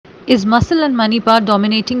Is muscle and money power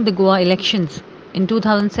dominating the Goa elections? In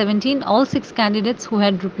 2017, all six candidates who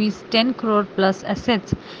had rupees 10 crore plus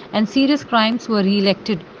assets and serious crimes were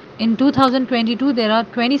re-elected. In 2022, there are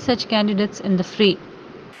 20 such candidates in the fray.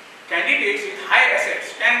 Candidates with high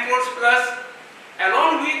assets, 10 crores plus,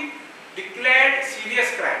 along with declared serious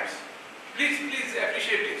crimes. Please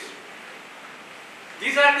appreciate this.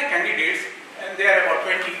 These are the candidates, and they are about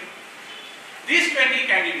 20. These 20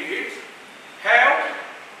 candidates have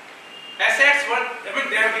assets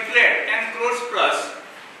they have declared 10 crores plus.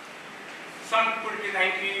 Some could be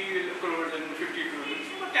 90 crores and 50 crores,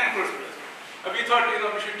 but 10 crores plus. We thought we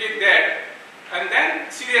should take that, and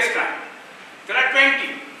then serious crime. There are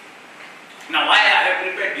 20. Now, why I have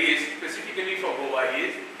prepared this specifically for Goa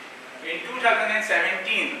is, in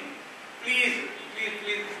 2017, please,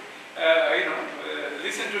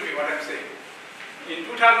 listen to me what I am saying. In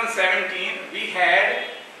 2017, we had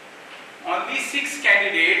only 6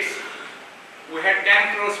 candidates who had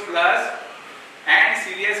 10 crores plus and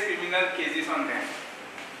serious criminal cases on them.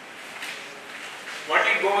 What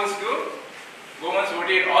did Goans do? Goans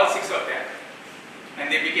voted all 6 of them, and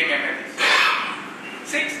they became MLAs.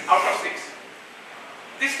 6 out of 6.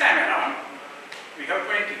 This time around, we have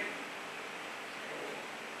 20.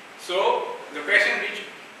 So, the question which,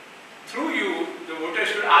 through you, the voters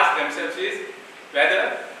should ask themselves is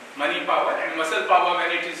whether money power and muscle power,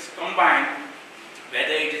 when it is combined,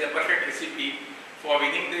 whether it is a perfect recipe for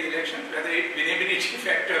winning the election, whether winnability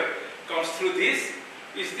factor comes through this,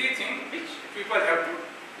 is the thing which people have to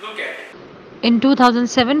look at. In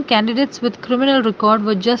 2007, candidates with criminal record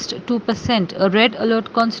were just 2%, a red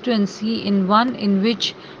alert constituency in one in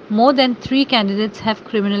which more than 3 candidates have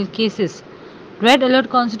criminal cases. Red alert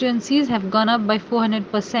constituencies have gone up by 400%,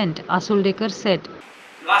 Assoldekar said.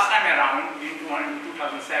 Last time around, in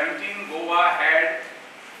 2017, Goa had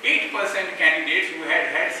 8% candidates who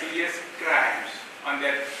had serious crimes on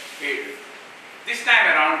their head. This time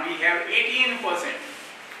around, we have 18%.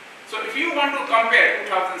 So if you want to compare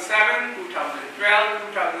 2007, 2012,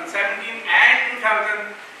 2017 and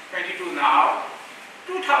 2022 now,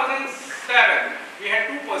 2007 we had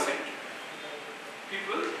 2%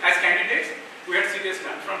 people as candidates who had serious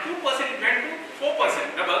crimes. From 2% it went to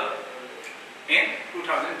 4%, double, in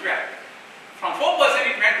 2012. From 4%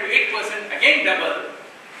 it went to 8%, again double,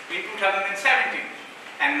 in 2017.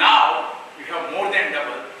 And now we have more than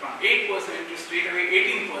double, from 8% to straight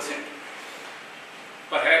away 18%.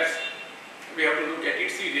 Perhaps we have to look at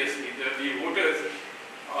it seriously. The voters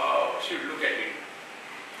should look at it.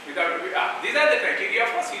 These are the criteria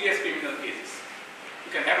for serious criminal cases.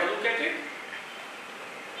 You can have a look at it.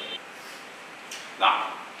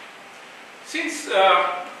 Now, since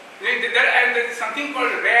there is something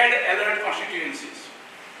called Red Alert Constituencies.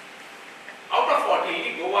 Out of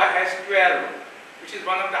 40, Goa has 12, which is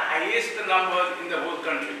one of the highest numbers in the whole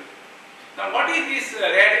country. Now, what is this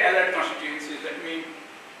Red Alert Constituencies? Let me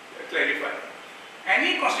clarify.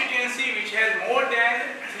 Any constituency which has more than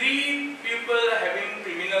 3 people having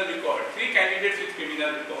criminal record, 3 candidates with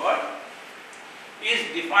criminal record, is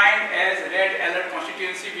defined as Red Alert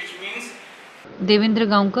Constituency, which means Devendra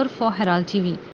Gaonkar for Herald TV.